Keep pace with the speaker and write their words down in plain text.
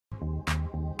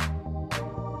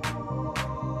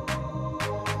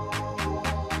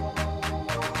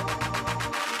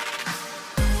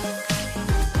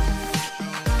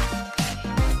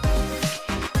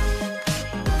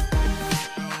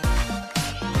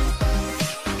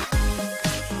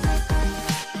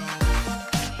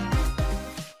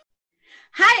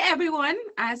Hi, everyone.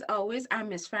 As always, I'm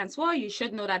Mss Francois. You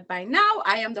should know that by now.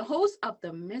 I am the host of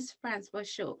the Mss Francois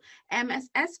Show,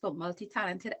 MSS for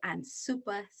multi-talented and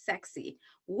super sexy,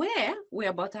 where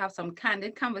we're about to have some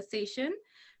candid conversation,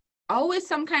 always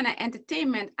some kind of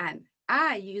entertainment, and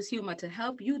I use humor to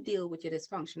help you deal with your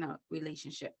dysfunctional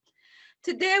relationship.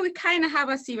 Today we kind of have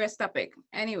a serious topic.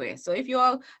 Anyway, so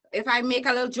if I make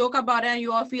a little joke about it and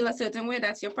you all feel a certain way,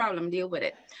 that's your problem. Deal with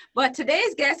it. But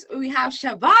today's guest, we have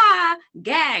Sheva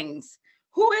Ganz.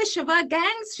 Who is Sheva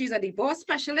Ganz? She's a divorce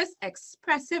specialist,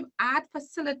 expressive art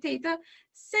facilitator,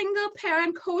 single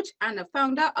parent coach, and the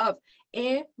founder of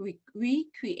a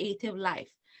reCreative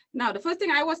life. Now, the first thing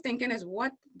I was thinking is,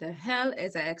 what the hell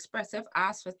is an expressive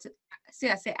arts? See,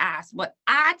 I say arts, but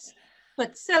arts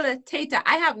facilitator.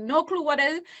 I have no clue what it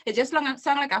is. It just sounds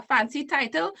like a fancy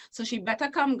title. So she better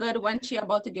come good when she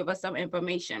about to give us some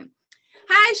information.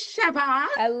 Hi, Sheva.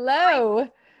 Hello.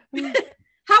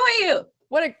 How are you?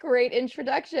 What a great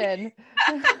introduction.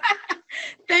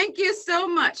 Thank you so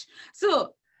much.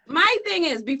 So my thing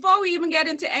is, before we even get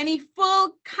into any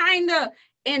full kind of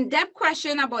in-depth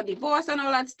question about divorce and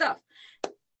all that stuff,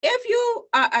 if you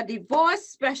are a divorce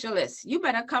specialist, you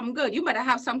better come good. You better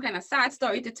have some kind of sad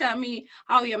story to tell me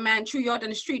how your man threw you out on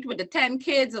the street with the 10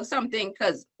 kids or something,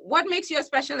 because what makes you a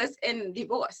specialist in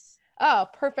divorce? Oh,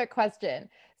 perfect question.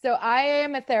 So I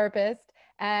am a therapist,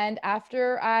 and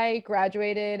after I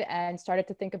graduated and started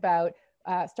to think about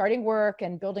starting work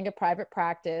and building a private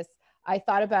practice, I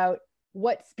thought about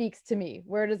what speaks to me.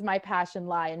 Where does my passion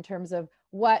lie in terms of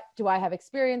what do I have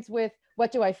experience with?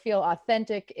 What do I feel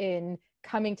authentic in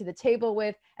coming to the table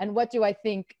with, and what do I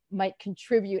think might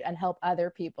contribute and help other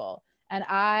people? And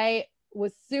I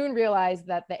was soon realized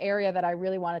that the area that I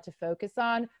really wanted to focus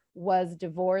on was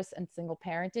divorce and single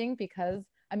parenting, because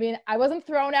I mean, I wasn't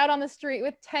thrown out on the street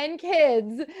with 10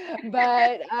 kids,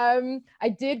 but I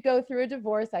did go through a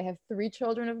divorce. I have 3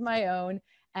 children of my own,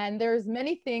 and there's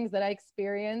many things that I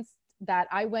experienced that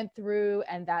I went through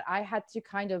and that I had to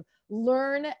kind of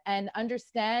learn and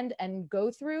understand and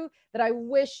go through that I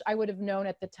wish I would have known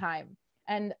at the time.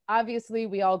 And obviously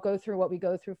we all go through what we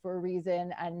go through for a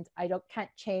reason, and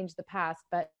can't change the past,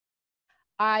 but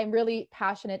I'm really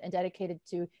passionate and dedicated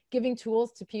to giving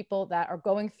tools to people that are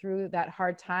going through that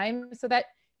hard time, so that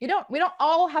we don't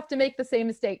all have to make the same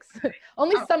mistakes.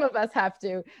 Only some of us have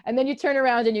to. And then you turn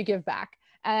around and you give back.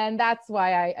 And that's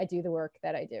why I do the work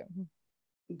that I do.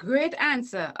 Great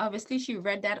answer. Obviously, she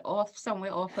read that off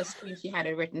somewhere off her screen. She had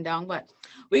it written down, but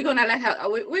we're gonna let her.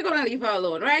 We're gonna leave her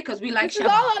alone, right? Because we like this is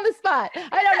all on the spot.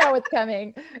 I don't know what's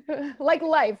coming. Like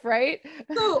life, right?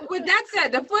 So, with that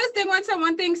said, the first thing when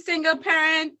someone thinks single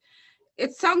parent,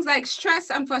 it sounds like stress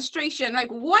and frustration. Like,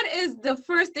 what is the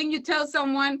first thing you tell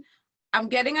someone? I'm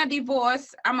getting a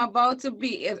divorce. I'm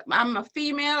a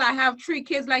female. I have 3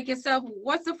 kids like yourself.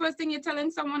 What's the first thing you're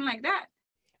telling someone like that?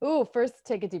 Ooh, first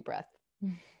take a deep breath.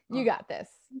 You got this,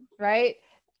 right?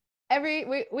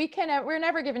 We're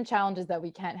never given challenges that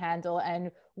we can't handle,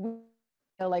 and we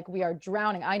feel like we are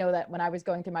drowning. I know that when I was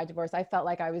going through my divorce, I felt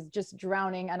like I was just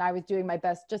drowning, and I was doing my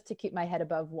best just to keep my head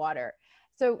above water.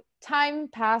 So time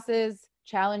passes,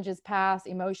 challenges pass,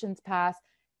 emotions pass,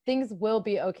 things will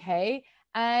be okay,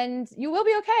 and you will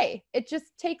be okay. It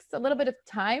just takes a little bit of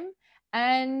time,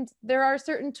 and there are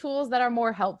certain tools that are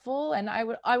more helpful, and I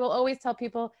will always tell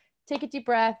people, take a deep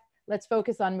breath. Let's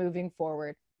focus on moving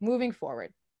forward,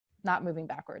 not moving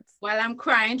backwards. Well, I'm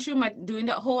crying through doing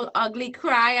the whole ugly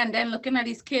cry and then looking at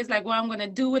these kids like what I'm going to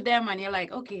do with them. And you're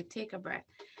like, okay, take a breath.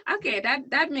 Okay,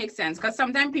 that makes sense. Because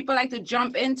sometimes people like to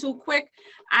jump in too quick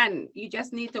and you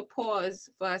just need to pause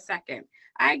for a second.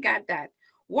 I got that.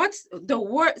 What's the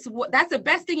worst? That's the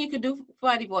best thing you could do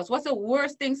for a divorce. What's the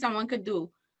worst thing someone could do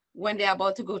when they're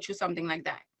about to go through something like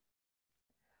that?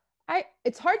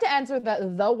 It's hard to answer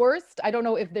the worst. I don't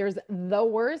know if there's the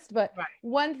worst, but Right.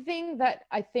 One thing that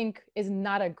I think is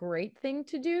not a great thing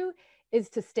to do is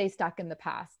to stay stuck in the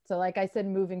past. So like I said,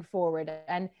 moving forward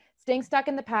and staying stuck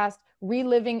in the past,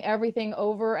 reliving everything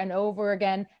over and over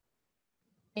again,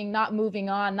 not moving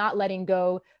on, not letting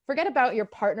go. Forget about your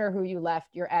partner who you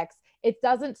left, your ex. It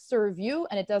doesn't serve you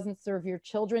and it doesn't serve your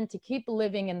children to keep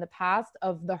living in the past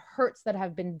of the hurts that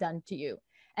have been done to you.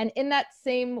 And in that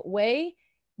same way,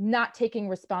 not taking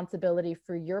responsibility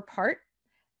for your part.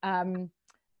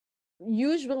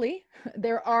 Usually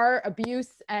there are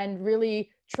abuse and really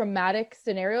traumatic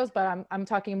scenarios, but I'm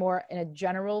talking more in a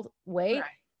general way. Right.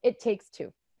 It takes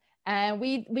 2. And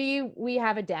we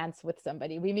have a dance with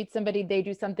somebody. We meet somebody, they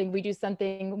do something, we do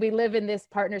something. We live in this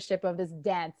partnership of this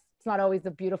dance it's not always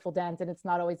a beautiful dance and it's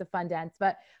not always a fun dance,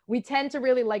 but we tend to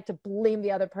really like to blame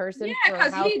the other person for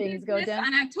how things go down.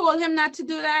 And I told him not to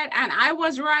do that, and I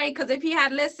was right, because if he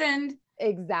had listened.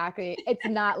 Exactly. It's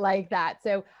not like that.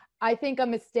 So I think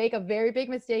a very big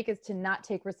mistake, is to not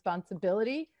take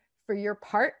responsibility for your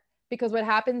part, because what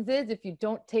happens is, if you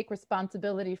don't take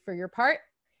responsibility for your part,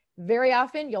 very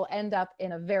often you'll end up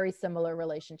in a very similar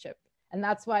relationship. And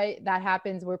that's why that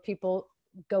happens, where people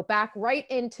go back right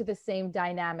into the same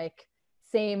dynamic,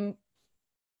 same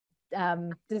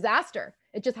disaster.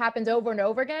 It just happens over and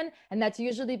over again. And that's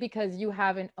usually because you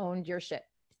haven't owned your shit.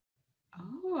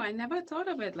 Oh, I never thought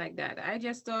of it like that. I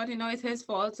just thought, it's his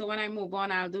fault, so when I move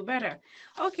on, I'll do better.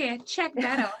 Okay, check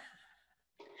that out.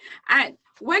 And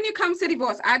when it comes to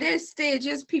divorce, are there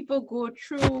stages people go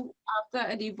through after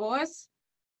a divorce?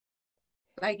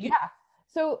 Yeah.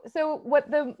 So what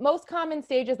the most common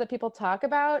stages that people talk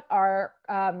about are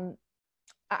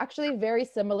actually very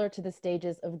similar to the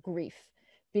stages of grief,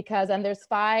 and there's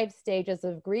 5 stages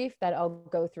of grief that I'll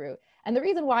go through. And the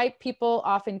reason why people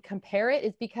often compare it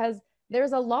is because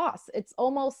there's a loss. It's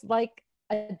almost like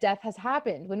a death has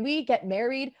happened. When we get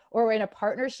married or we're in a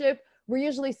partnership, we're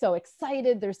usually so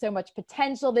excited. There's so much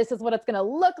potential. This is what it's going to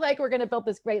look like. We're going to build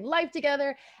this great life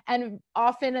together. And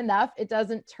often enough, it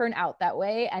doesn't turn out that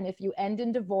way. And if you end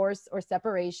in divorce or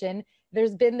separation,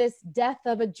 there's been this death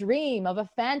of a dream, of a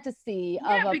fantasy,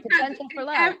 of a potential for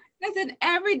love. Because in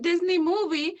every Disney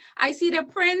movie, I see the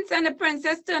prince and the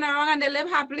princess turn around and they live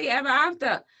happily ever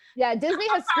after. Yeah, Disney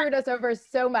has screwed us over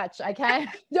so much.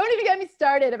 Don't even get me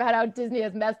started about how Disney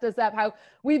has messed us up, how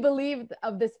we believe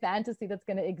of this fantasy that's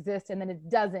going to exist and then it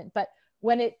doesn't. But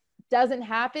when it doesn't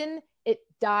happen, it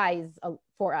dies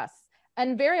for us.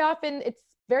 And very often it's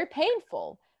very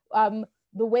painful.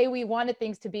 The way we wanted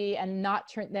things to be and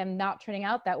them not turning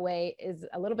out that way is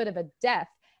a little bit of a death.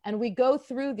 And we go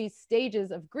through these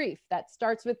stages of grief that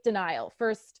starts with denial.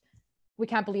 First, we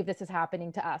can't believe this is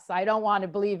happening to us. I don't want to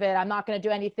believe it. I'm not going to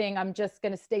do anything. I'm just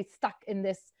going to stay stuck in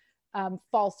this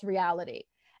false reality.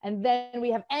 And then we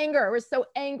have anger. We're so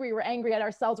angry. We're angry at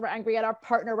ourselves. We're angry at our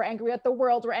partner. We're angry at the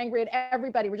world. We're angry at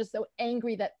everybody. We're just so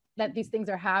angry that these things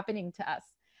are happening to us.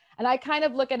 And I kind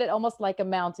of look at it almost like a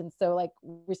mountain. So like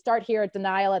we start here at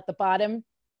denial at the bottom,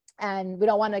 and we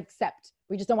don't want to accept.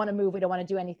 We just don't want to move. We don't want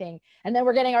to do anything. And then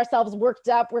we're getting ourselves worked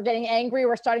up. We're getting angry.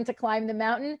 We're starting to climb the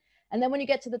mountain. And then when you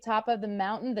get to the top of the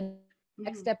mountain, the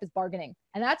next step is bargaining.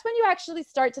 And that's when you actually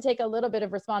start to take a little bit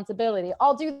of responsibility.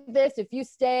 I'll do this if you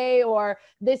stay, or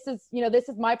this is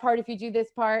my part if you do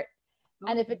this part.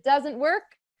 And if it doesn't work,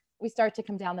 we start to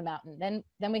come down the mountain.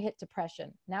 Then we hit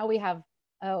depression. Now we have,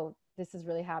 oh, this is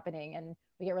really happening. And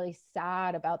we get really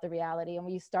sad about the reality. And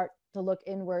we start to look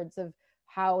inwards of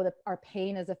how our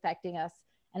pain is affecting us.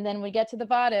 And then when we get to the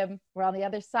bottom, we're on the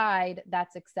other side,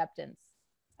 that's acceptance.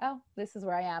 Oh, this is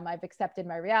where I am. I've accepted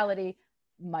my reality.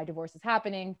 My divorce is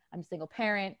happening. I'm a single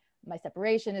parent. My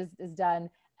separation is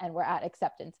done, and we're at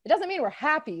acceptance. It doesn't mean we're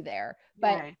happy there,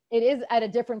 but it is at a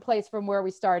different place from where we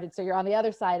started. So you're on the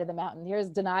other side of the mountain. Here's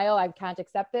denial. I can't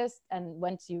accept this. And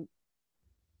once you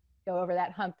go over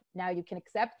that hump, now you can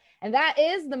accept. And that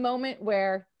is the moment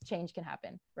where change can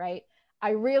happen, right?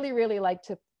 I really, really like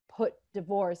to put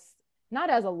divorce not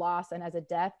as a loss and as a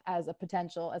death, as a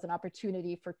potential, as an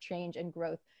opportunity for change and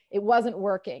growth. It wasn't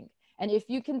working. And if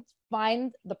you can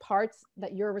find the parts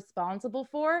that you're responsible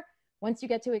for, once you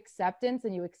get to acceptance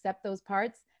and you accept those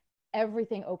parts,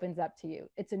 everything opens up to you.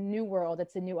 It's a new world.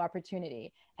 It's a new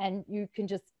opportunity. And you can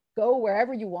just go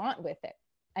wherever you want with it.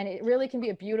 And it really can be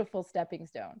a beautiful stepping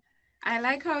stone. I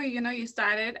like how, you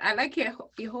started. I like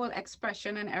your whole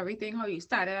expression and everything, how you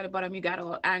started at the bottom, you got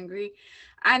all angry.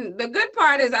 And the good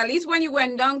part is, at least when you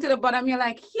went down to the bottom, you're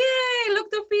like, yay,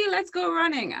 look the feel, let's go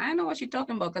running. I know what you're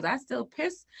talking about, because I still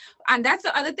pissed. And that's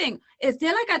the other thing. Is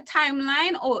there like a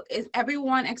timeline, or is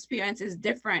everyone experience is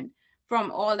different from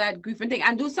all that grief and thing?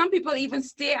 And do some people even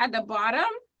stay at the bottom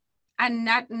and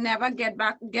never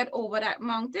get over that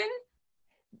mountain?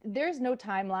 There's no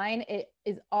timeline. It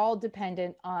is all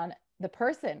dependent on the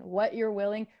person, what you're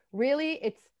willing. Really,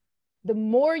 it's the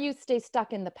more you stay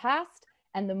stuck in the past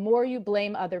and the more you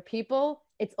blame other people,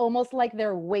 it's almost like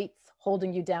they're weights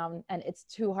holding you down and it's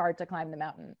too hard to climb the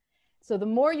mountain. So the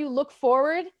more you look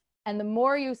forward and the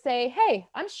more you say, hey,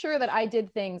 I'm sure that I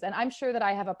did things and I'm sure that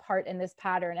I have a part in this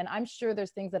pattern and I'm sure there's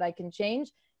things that I can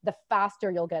change, the faster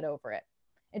you'll get over it.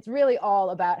 It's really all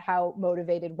about how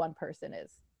motivated one person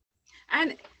is.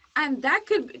 And that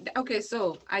could be, okay,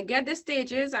 so I get the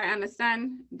stages, I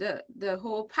understand the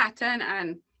whole pattern,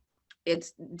 and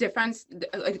it's different,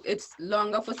 it's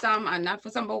longer for some and not for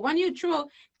some. But when you throw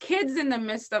kids in the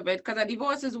midst of it, because a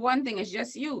divorce is one thing, it's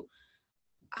just you.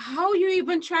 how you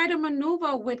even try to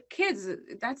maneuver with kids,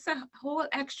 that's a whole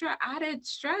extra added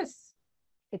stress.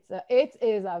 It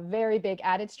is a very big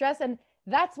added stress. And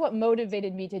that's what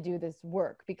motivated me to do this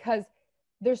work, because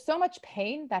there's so much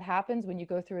pain that happens when you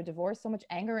go through a divorce, so much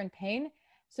anger and pain.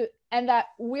 So, and that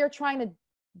we're trying to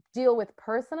deal with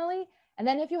personally. And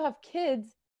then if you have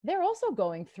kids, they're also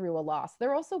going through a loss.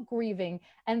 They're also grieving,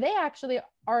 and they actually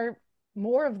are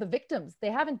more of the victims.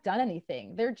 They haven't done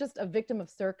anything. They're just a victim of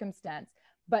circumstance.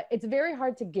 But it's very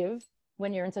hard to give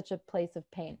when you're in such a place of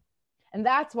pain. And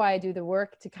that's why I do the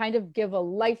work, to kind of give a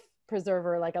life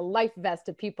preserver, like a life vest,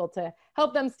 to people to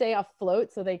help them stay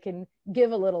afloat so they can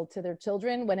give a little to their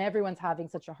children when everyone's having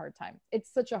such a hard time.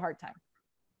 It's such a hard time.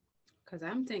 Because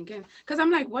I'm thinking, because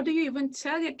I'm like, what do you even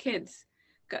tell your kids?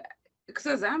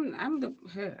 Because I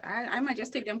might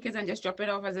just take them kids and just drop it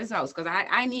off at this house, because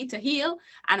I need to heal.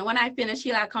 And when I finish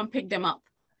heal, I'll come pick them up.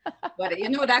 But you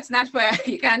know, that's not fair.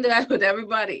 You can't do that with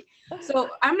everybody. So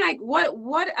I'm like,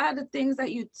 what are the things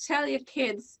that you tell your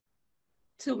kids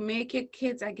to make your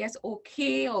kids, I guess,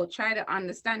 okay, or try to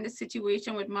understand the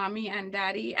situation with mommy and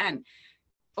daddy? And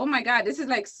oh my God, this is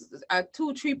like a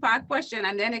 2-3 part question.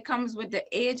 And then it comes with the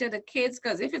age of the kids.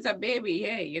 Because if it's a baby,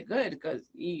 hey, you're good, because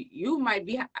you might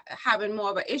be having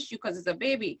more of an issue because it's a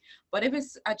baby. But if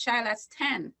it's a child that's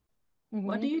 10,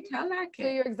 what do you tell that kid? So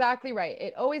you're exactly right.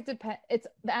 It always depends.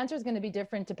 The answer is going to be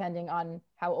different depending on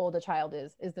how old a child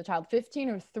is. Is the child 15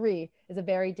 or 3 is a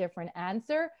very different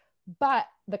answer. But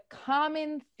the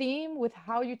common theme with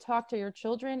how you talk to your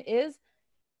children is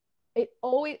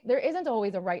there isn't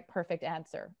always a right, perfect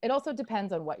answer. It also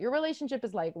depends on what your relationship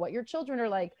is like, what your children are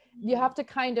like. You have to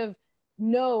kind of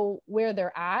know where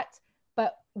they're at.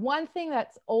 But one thing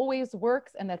that's always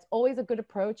works, and that's always a good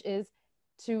approach, is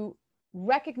to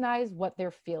recognize what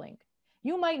they're feeling.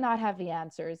 You might not have the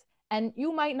answers, and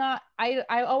you might not. I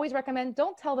always recommend,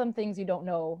 don't tell them things you don't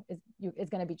know is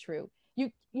going to be true.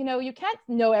 You know, you can't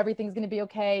know everything's going to be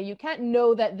okay. You can't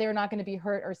know that they're not going to be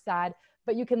hurt or sad,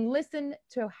 but you can listen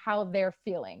to how they're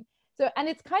feeling. So, and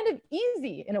it's kind of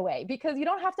easy in a way, because you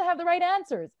don't have to have the right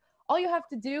answers. All you have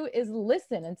to do is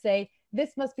listen and say,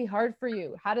 this must be hard for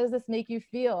you. How does this make you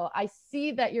feel? I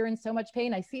see that you're in so much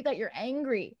pain. I see that you're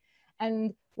angry.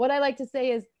 And what I like to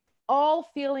say is, all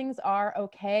feelings are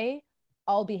okay.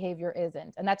 All behavior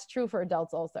isn't. And that's true for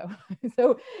adults also.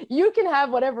 So you can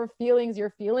have whatever feelings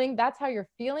you're feeling. That's how you're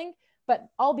feeling. But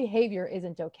all behavior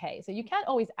isn't okay. So you can't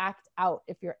always act out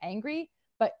if you're angry,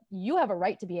 but you have a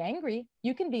right to be angry.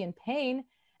 You can be in pain.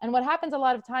 And what happens a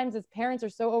lot of times is parents are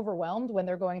so overwhelmed when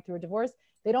they're going through a divorce,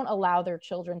 they don't allow their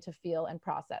children to feel and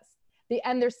process.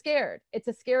 And they're scared. It's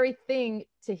a scary thing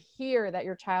to hear that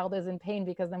your child is in pain,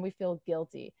 because then we feel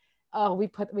guilty. Oh,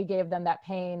 we gave them that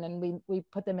pain, and we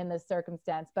put them in this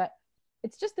circumstance. But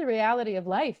it's just the reality of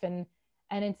life. And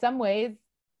in some ways,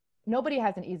 nobody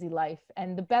has an easy life.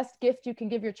 And the best gift you can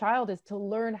give your child is to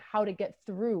learn how to get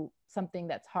through something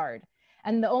that's hard.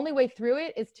 And the only way through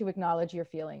it is to acknowledge your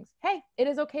feelings. Hey, it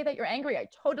is okay that you're angry. I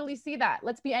totally see that.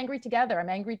 Let's be angry together. I'm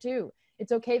angry too.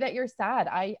 It's okay that you're sad.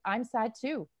 I'm sad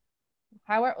too.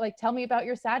 Tell me about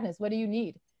your sadness. What do you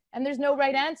need? And there's no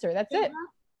right answer. That's it.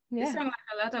 Yeah. This sounds like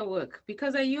a lot of work.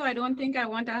 Because of you, I don't think I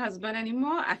want a husband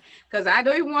anymore. Because I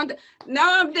don't even want.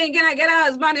 Now I'm thinking I get a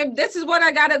husband. If this is what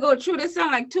I got to go through, this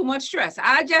sounds like too much stress.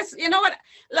 I just, you know what?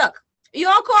 Look, you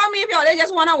all call me if y'all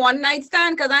just want a one-night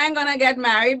stand, because I ain't going to get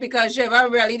married, because Sheva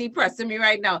really depressing me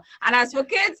right now. And as for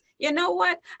kids, you know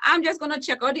what? I'm just going to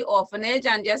check out the orphanage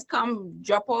and just come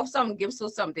drop off some gifts or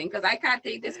something, because I can't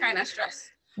take this kind of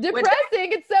stress.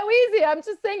 Depressing. It's so easy. I'm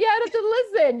just saying you have to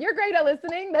listen. You're great at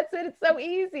listening. That's it. It's so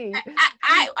easy.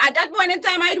 I at that point in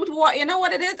time, you know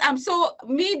what it is?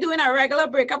 Me doing a regular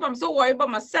breakup, I'm so worried about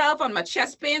myself and my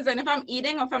chest pains. And if I'm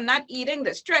eating or if I'm not eating,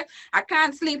 the stress, I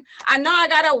can't sleep. I know I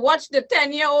got to watch the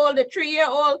 10-year-old, the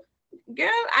 3-year-old. Girl,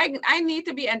 I need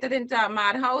to be entered into a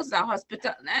madhouse, a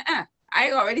hospital.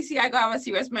 I already see I got to have a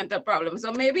serious mental problem.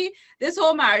 So maybe this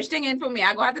whole marriage thing ain't for me.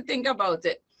 I got to think about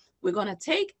it. We're going to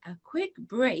take a quick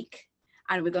break,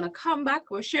 and we're going to come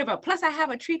back with Sheva. Plus, I have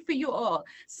a treat for you all.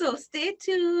 So stay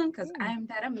tuned, because I'm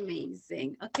that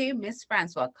amazing. Okay, Mss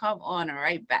Francois, come on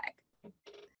right back.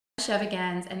 Sheva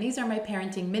Ganz, and these are my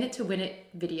Parenting Minute to Win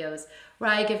It videos,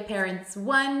 where I give parents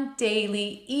one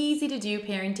daily, easy to do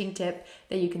parenting tip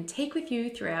that you can take with you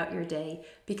throughout your day,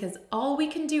 because all we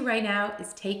can do right now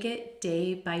is take it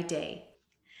day by day.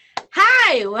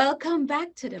 Hi, welcome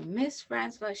back to the Mss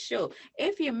Francois Show.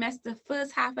 If you missed the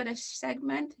first half of the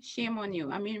segment, shame on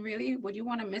you. I mean, really, would you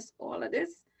want to miss all of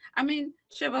this? I mean,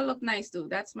 Sheva looked nice too,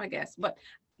 that's my guess. But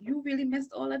you really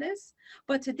missed all of this?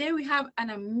 But today we have an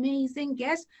amazing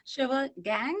guest, Sheva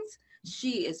Ganz.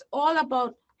 She is all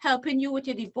about helping you with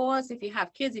your divorce, if you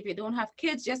have kids, if you don't have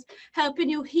kids, just helping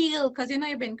you heal, because you know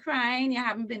you've been crying, you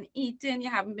haven't been eating, you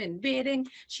haven't been bathing.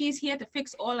 She's here to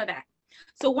fix all of that.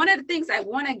 So one of the things I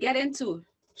want to get into,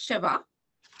 Sheva,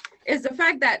 is the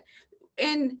fact that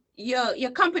in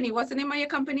your company, what's the name of your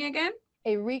company again?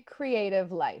 A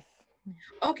reCreative life.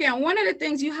 Okay, and one of the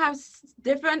things, you have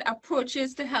different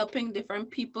approaches to helping different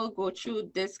people go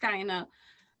through this kind of,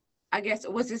 I guess,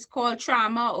 was this called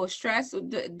trauma or stress?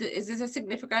 Is this a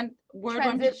significant word?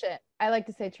 Transition. I like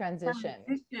to say transition.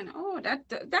 Oh,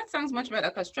 that sounds much better,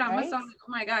 because trauma Right? sounds like,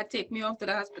 oh my God, take me off to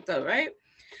the hospital, right?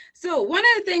 So one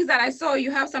of the things that I saw,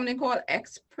 you have something called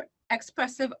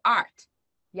expressive art.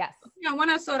 Yes. And when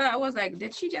I saw that, I was like,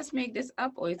 did she just make this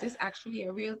up, or is this actually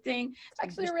a real thing? It's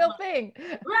actually a real thing.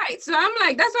 Right. So I'm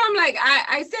like, that's why I'm like,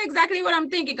 I say exactly what I'm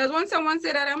thinking. Because when someone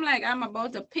said that, I'm like, I'm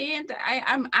about to paint.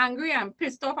 I'm angry. I'm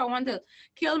pissed off. I want to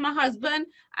kill my husband.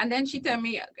 And then she tell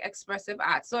me expressive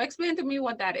art. So explain to me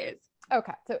what that is.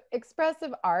 Okay. So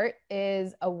expressive art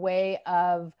is a way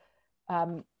of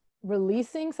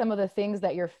releasing some of the things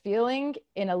that you're feeling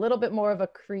in a little bit more of a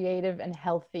creative and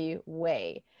healthy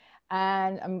way.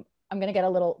 And I'm going to get a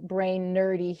little brain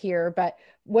nerdy here, but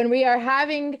when we are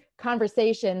having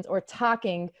conversations or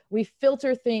talking, we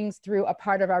filter things through a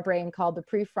part of our brain called the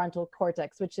prefrontal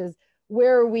cortex, which is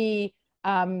where we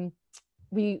filter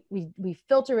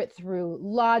it through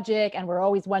logic, and we're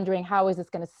always wondering, how is this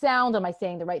going to sound? Am I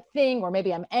saying the right thing? Or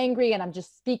maybe I'm angry and I'm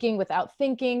just speaking without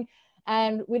thinking.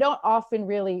 And we don't often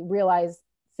really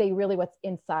say really what's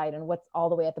inside and what's all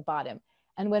the way at the bottom.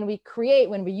 And when we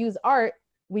use art,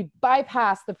 we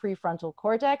bypass the prefrontal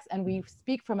cortex and we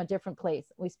speak from a different place.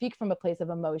 We speak from a place of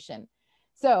emotion.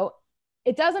 So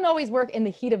it doesn't always work in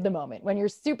the heat of the moment. When you're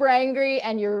super angry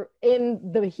and you're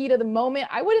in the heat of the moment,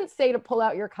 I wouldn't say to pull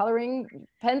out your coloring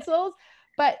pencils,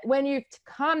 but when you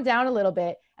calm down a little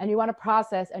bit and you want to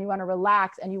process and you want to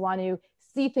relax and you want to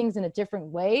see things in a different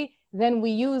way, then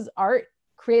we use art,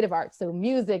 creative art. So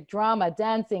music, drama,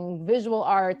 dancing, visual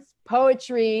arts,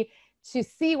 poetry, to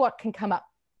see what can come up.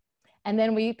 And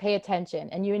then we pay attention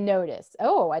and you notice,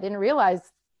 oh, I didn't realize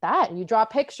that. You draw a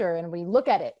picture and we look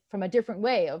at it from a different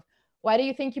way of, why do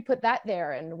you think you put that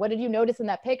there? And what did you notice in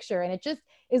that picture? And it just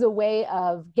is a way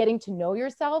of getting to know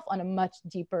yourself on a much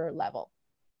deeper level.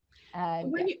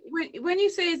 And when you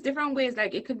say it's different ways,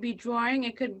 like it could be drawing,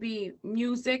 it could be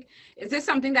music, is this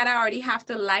something that I already have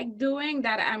to like doing,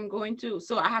 that I'm going to,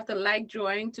 so I have to like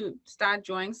drawing to start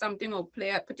drawing something or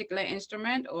play a particular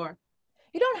instrument? Or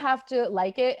you don't have to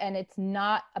like it, and it's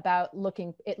not about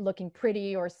looking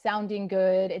pretty or sounding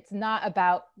good. It's not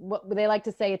about what they like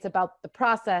to say, it's about the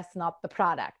process, not the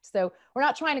product. So we're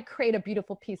not trying to create a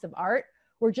beautiful piece of art.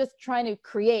 We're just trying to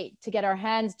create, to get our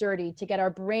hands dirty, to get our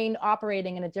brain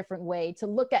operating in a different way, to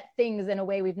look at things in a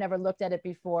way we've never looked at it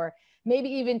before, maybe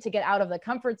even to get out of the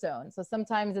comfort zone. So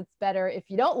sometimes it's better if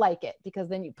you don't like it, because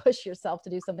then you push yourself to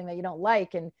do something that you don't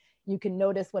like, and you can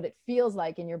notice what it feels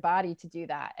like in your body to do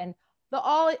that. And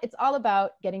it's all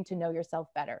about getting to know yourself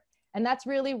better. And that's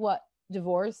really what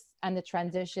divorce and the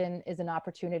transition is an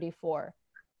opportunity for.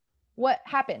 What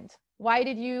happened? Why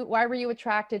were you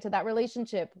attracted to that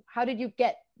relationship? How did you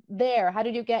get there? How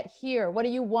did you get here? What do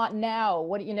you want now?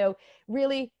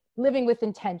 Really living with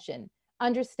intention,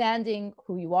 understanding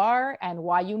who you are and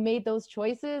why you made those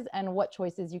choices and what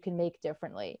choices you can make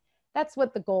differently. That's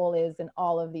what the goal is in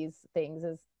all of these things,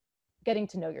 is getting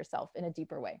to know yourself in a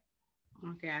deeper way.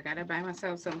 Okay, I gotta buy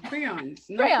myself some crayons.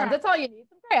 Crayons, that's all you need,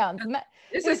 some crayons.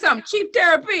 This is some cheap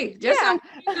therapy. Just something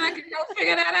I can go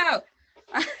figure that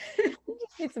out.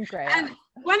 Need some crayons. And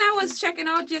when I was checking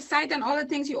out your site and all the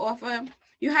things you offer,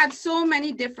 you had so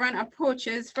many different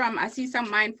approaches from, I see some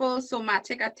mindful,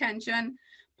 somatic attention,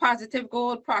 positive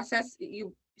goal process.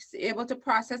 You able to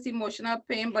process emotional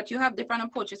pain, but you have different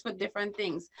approaches for different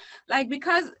things.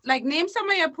 Name some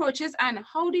of your approaches, and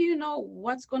how do you know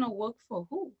what's going to work for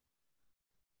who?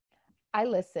 I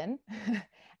listen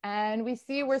and we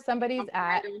see where somebody's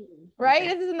at, right?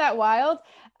 Okay. Isn't that wild?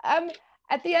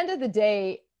 At the end of the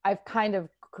day, I've kind of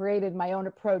created my own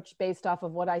approach based off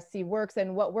of what I see works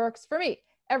and what works for me.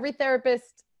 Every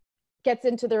therapist gets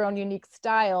into their own unique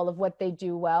style of what they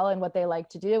do well and what they like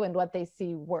to do and what they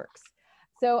see works.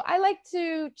 So I like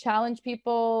to challenge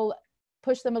people,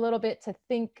 push them a little bit to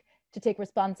think, to take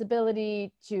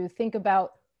responsibility, to think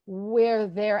about where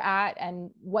they're at and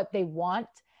what they want.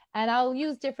 And I'll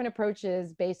use different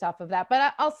approaches based off of that,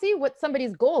 but I'll see what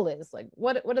somebody's goal is. Like,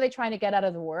 what are they trying to get out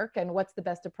of the work, and what's the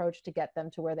best approach to get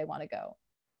them to where they want to go?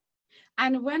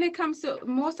 And when it comes to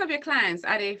most of your clients,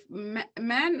 are they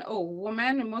men or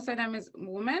women? Most of them is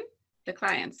women? the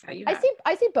clients that you I have?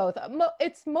 I see both.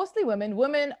 It's mostly women.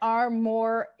 Women are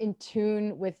more in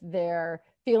tune with their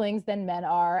feelings than men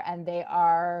are, and they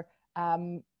are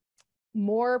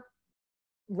more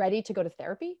ready to go to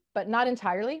therapy, but not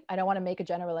entirely. I don't want to make a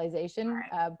generalization,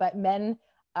 but men,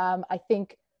 I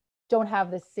think, don't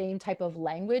have the same type of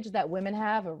language that women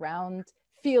have around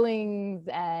feelings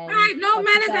and Right. No,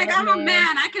 man is like, I'm a development.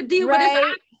 man. I could deal with this.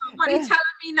 Right. Nobody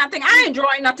telling me nothing. I ain't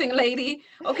drawing nothing, lady.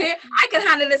 Okay. I can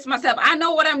handle this myself. I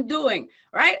know what I'm doing.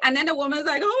 Right. And then the woman's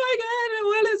like, oh my God, the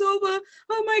well is over.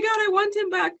 Oh my God, I want him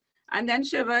back. And then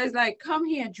Sheva is like, come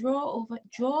here, draw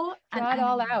Draw it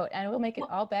all out and we'll make it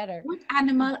all better. What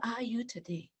animal are you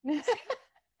today?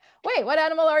 Wait, what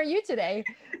animal are you today?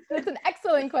 That's an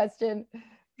excellent question.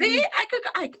 See,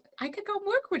 I could come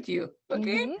work with you.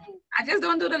 Okay. Mm-hmm. I just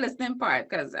don't do the listening part,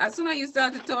 because as soon as you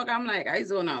start to talk, I'm like, I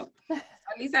zone out.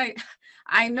 At least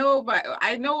I know, but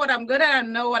I know what I'm good at. I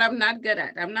know what I'm not good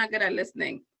at. I'm not good at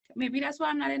listening. Maybe that's why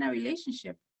I'm not in a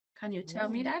relationship. Can you tell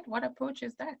me that? What approach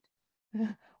is that?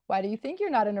 Why do you think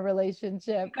you're not in a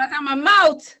relationship? Because I'm a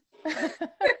mouth.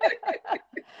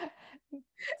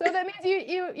 So that means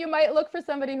you might look for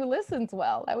somebody who listens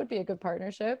well. That would be a good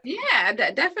partnership. Yeah,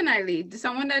 definitely.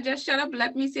 Someone that just shut up,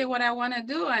 let me say what I want to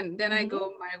do, and then I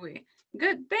go my way.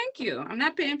 Good, thank you. I'm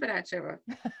not paying for that, Sheva.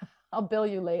 I'll bill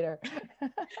you later.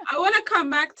 I want to come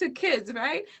back to kids,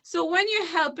 right? So when you're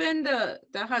helping the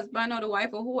husband or the wife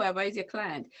or whoever is your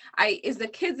client, is the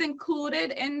kids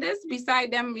included in this,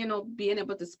 beside them, being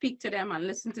able to speak to them and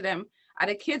listen to them? Are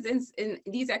the kids in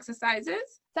these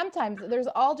exercises? Sometimes. There's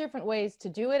all different ways to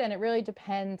do it, and it really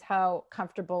depends how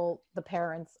comfortable the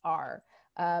parents are.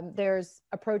 There's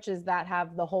approaches that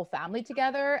have the whole family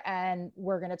together, and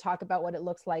we're going to talk about what it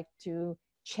looks like to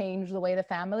change the way the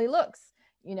family looks,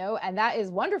 and that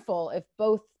is wonderful. If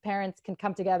both parents can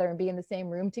come together and be in the same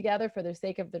room together for the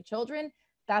sake of their children,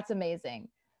 that's amazing.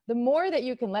 The more that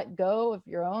you can let go of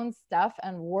your own stuff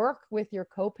and work with your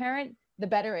co-parent, the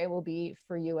better it will be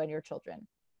for you and your children.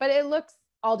 But it looks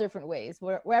all different ways,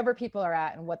 wherever people are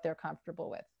at and what they're comfortable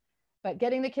with. But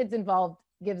getting the kids involved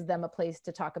gives them a place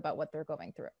to talk about what they're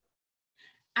going through.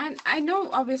 And I know,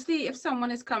 obviously, if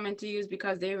someone is coming to you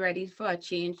because they're ready for a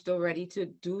change, they're ready to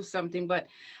do something, but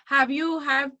have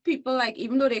people, like,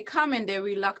 even though they come in, they're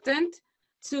reluctant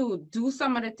to do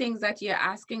some of the things that you're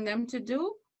asking them to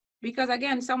do? Because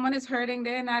again, someone is hurting,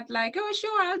 they're not like, oh,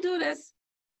 sure, I'll do this.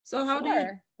 So how do you?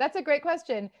 That's a great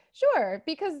question. Sure,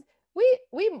 because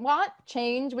we want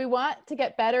change, we want to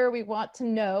get better, we want to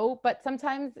know, but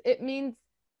sometimes it means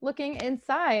looking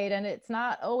inside, and it's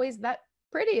not always that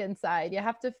pretty inside. You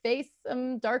have to face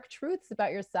some dark truths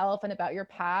about yourself and about your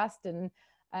past, and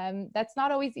that's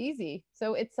not always easy.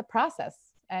 So it's a process,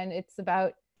 and it's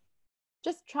about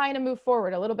just trying to move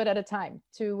forward a little bit at a time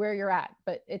to where you're at,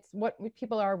 but it's what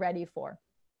people are ready for.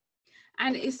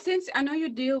 And since I know you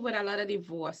deal with a lot of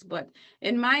divorce, but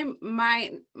in my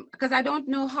mind, because I don't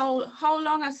know how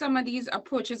long are some of these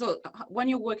approaches, or when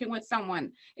you're working with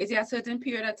someone, is there a certain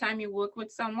period of time you work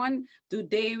with someone? Do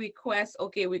they request,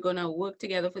 okay, we're going to work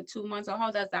together for 2 months, or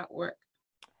how does that work?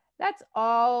 That's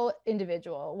all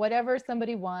individual, whatever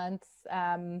somebody wants.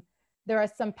 There are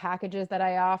some packages that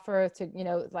I offer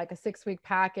to, like a 6-week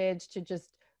package to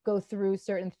just go through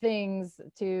certain things,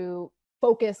 to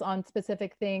focus on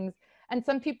specific things. And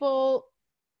some people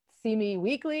see me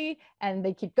weekly and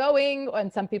they keep going.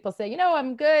 And some people say,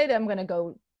 I'm good. I'm going to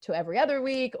go to every other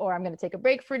week, or I'm going to take a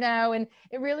break for now. And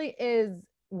it really is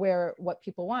what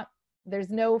people want. There's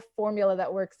no formula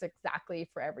that works exactly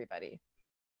for everybody.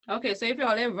 Okay, so if you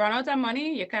already run out of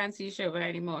money, you can't see Sheva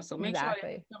anymore. So make sure you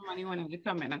have some money when you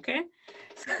come in, okay?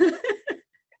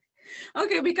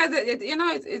 Okay, because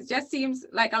it just seems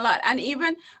like a lot. And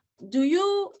even, do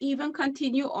you even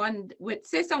continue on with,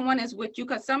 say someone is with you,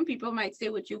 because some people might stay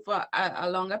with you for a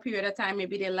longer period of time.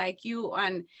 Maybe they like you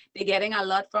and they're getting a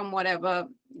lot from whatever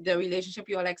the relationship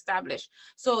you all established.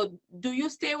 So do you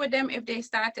stay with them if they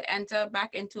start to enter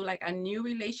back into like a new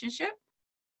relationship?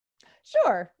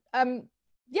 Sure.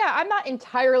 Yeah, I'm not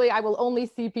entirely, I will only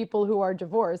see people who are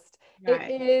divorced.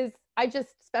 Right. I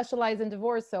just specialize in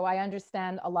divorce, so I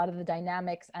understand a lot of the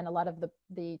dynamics and a lot of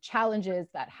the challenges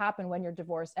that happen when you're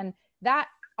divorced. And that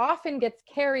often gets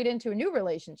carried into a new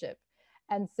relationship.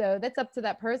 And so that's up to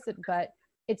that person, but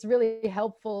it's really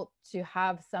helpful to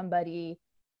have somebody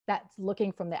that's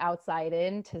looking from the outside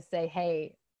in to say,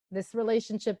 hey, this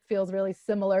relationship feels really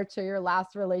similar to your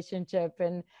last relationship.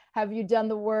 And have you done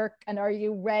the work? And are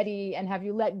you ready? And have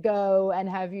you let go? And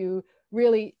have you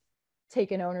really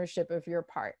taken ownership of your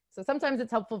part? So sometimes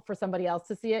it's helpful for somebody else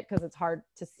to see it, because it's hard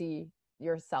to see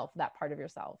yourself, that part of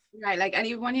yourself. Right. Like, and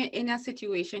even when you're in a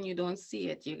situation, you don't see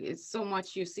it. It's so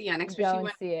much you see, and especially Don't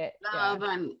when see it. love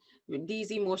and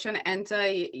these emotions enter,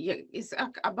 it's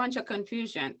a bunch of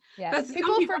confusion. Yeah. Because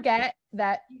People forget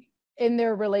that in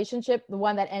their relationship, the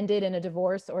one that ended in a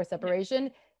divorce or a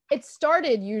separation, it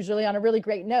started usually on a really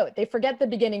great note. They forget the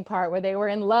beginning part where they were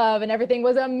in love and everything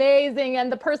was amazing and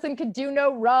the person could do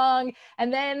no wrong.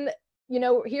 And then, you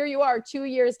know, here you are 2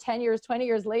 years, 10 years, 20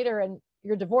 years later, and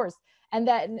you're divorced. And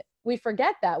then we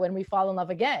forget that when we fall in love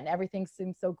again, everything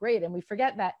seems so great. And we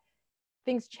forget that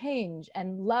things change,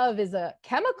 and love is a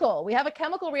chemical. We have a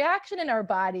chemical reaction in our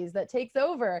bodies that takes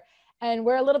over, and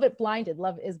we're a little bit blinded.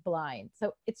 Love is blind.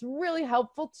 So it's really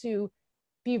helpful to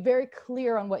be very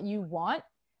clear on what you want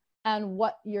and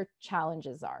what your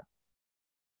challenges are.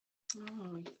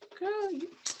 Oh, girl,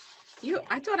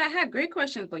 I thought I had great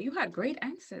questions, but you had great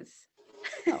answers.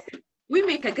 Oh. We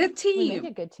make a good team. We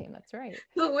make a good team. That's right.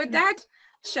 So with that,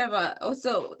 Sheva,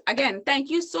 also, again, thank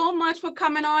you so much for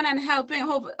coming on and helping.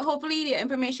 Hopefully the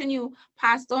information you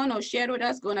passed on or shared with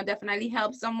us going to definitely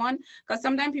help someone, because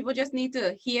sometimes people just need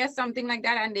to hear something like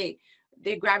that and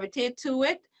they gravitate to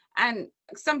it. And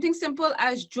something simple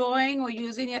as drawing or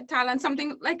using your talent,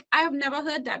 something like I have never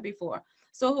heard that before.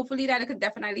 So hopefully that it could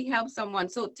definitely help someone.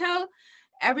 So tell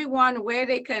everyone where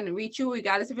they can reach you,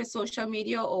 regardless if it's social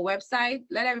media or website.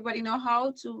 Let everybody know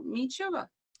how to meet Sheva.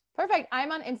 Perfect.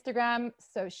 I'm on Instagram.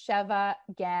 So Sheva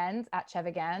Ganz at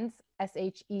Sheva Ganz,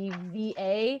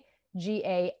 ShevaGanz.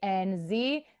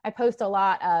 I post a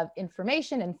lot of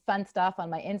information and fun stuff on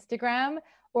my Instagram,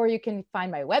 or you can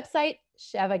find my website,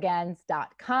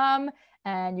 shevagans.com.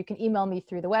 And you can email me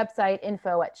through the website,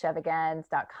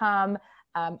 info@shevagans.com.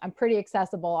 I'm pretty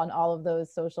accessible on all of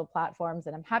those social platforms,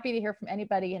 and I'm happy to hear from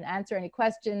anybody and answer any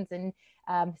questions and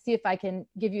see if I can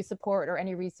give you support or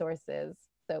any resources.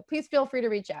 So please feel free to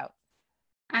reach out.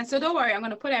 And so don't worry, I'm going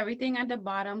to put everything at the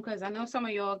bottom, because I know some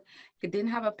of y'all didn't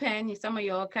have a pen. Some of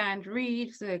y'all can't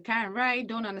read, so can't write,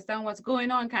 don't understand what's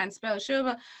going on, can't spell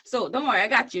Sheva. So don't worry, I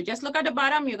got you. Just look at the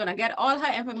bottom. You're going to get all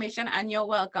her information and you're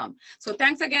welcome. So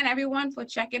thanks again, everyone, for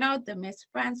checking out the Mss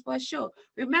Francois Show.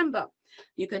 Remember,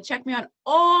 you can check me on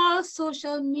all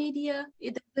social media.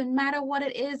 It doesn't matter what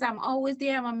it is. I'm always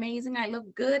there. I'm amazing. I look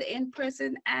good in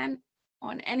person and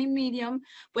on any medium.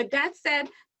 With that said,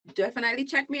 definitely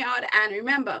check me out. And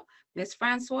remember, Mss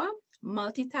Francois,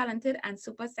 multi-talented and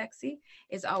super sexy,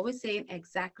 is always saying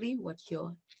exactly what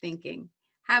you're thinking.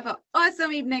 Have an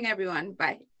awesome evening, everyone.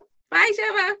 Bye. Bye,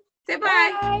 Sheva. Say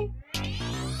bye. Bye.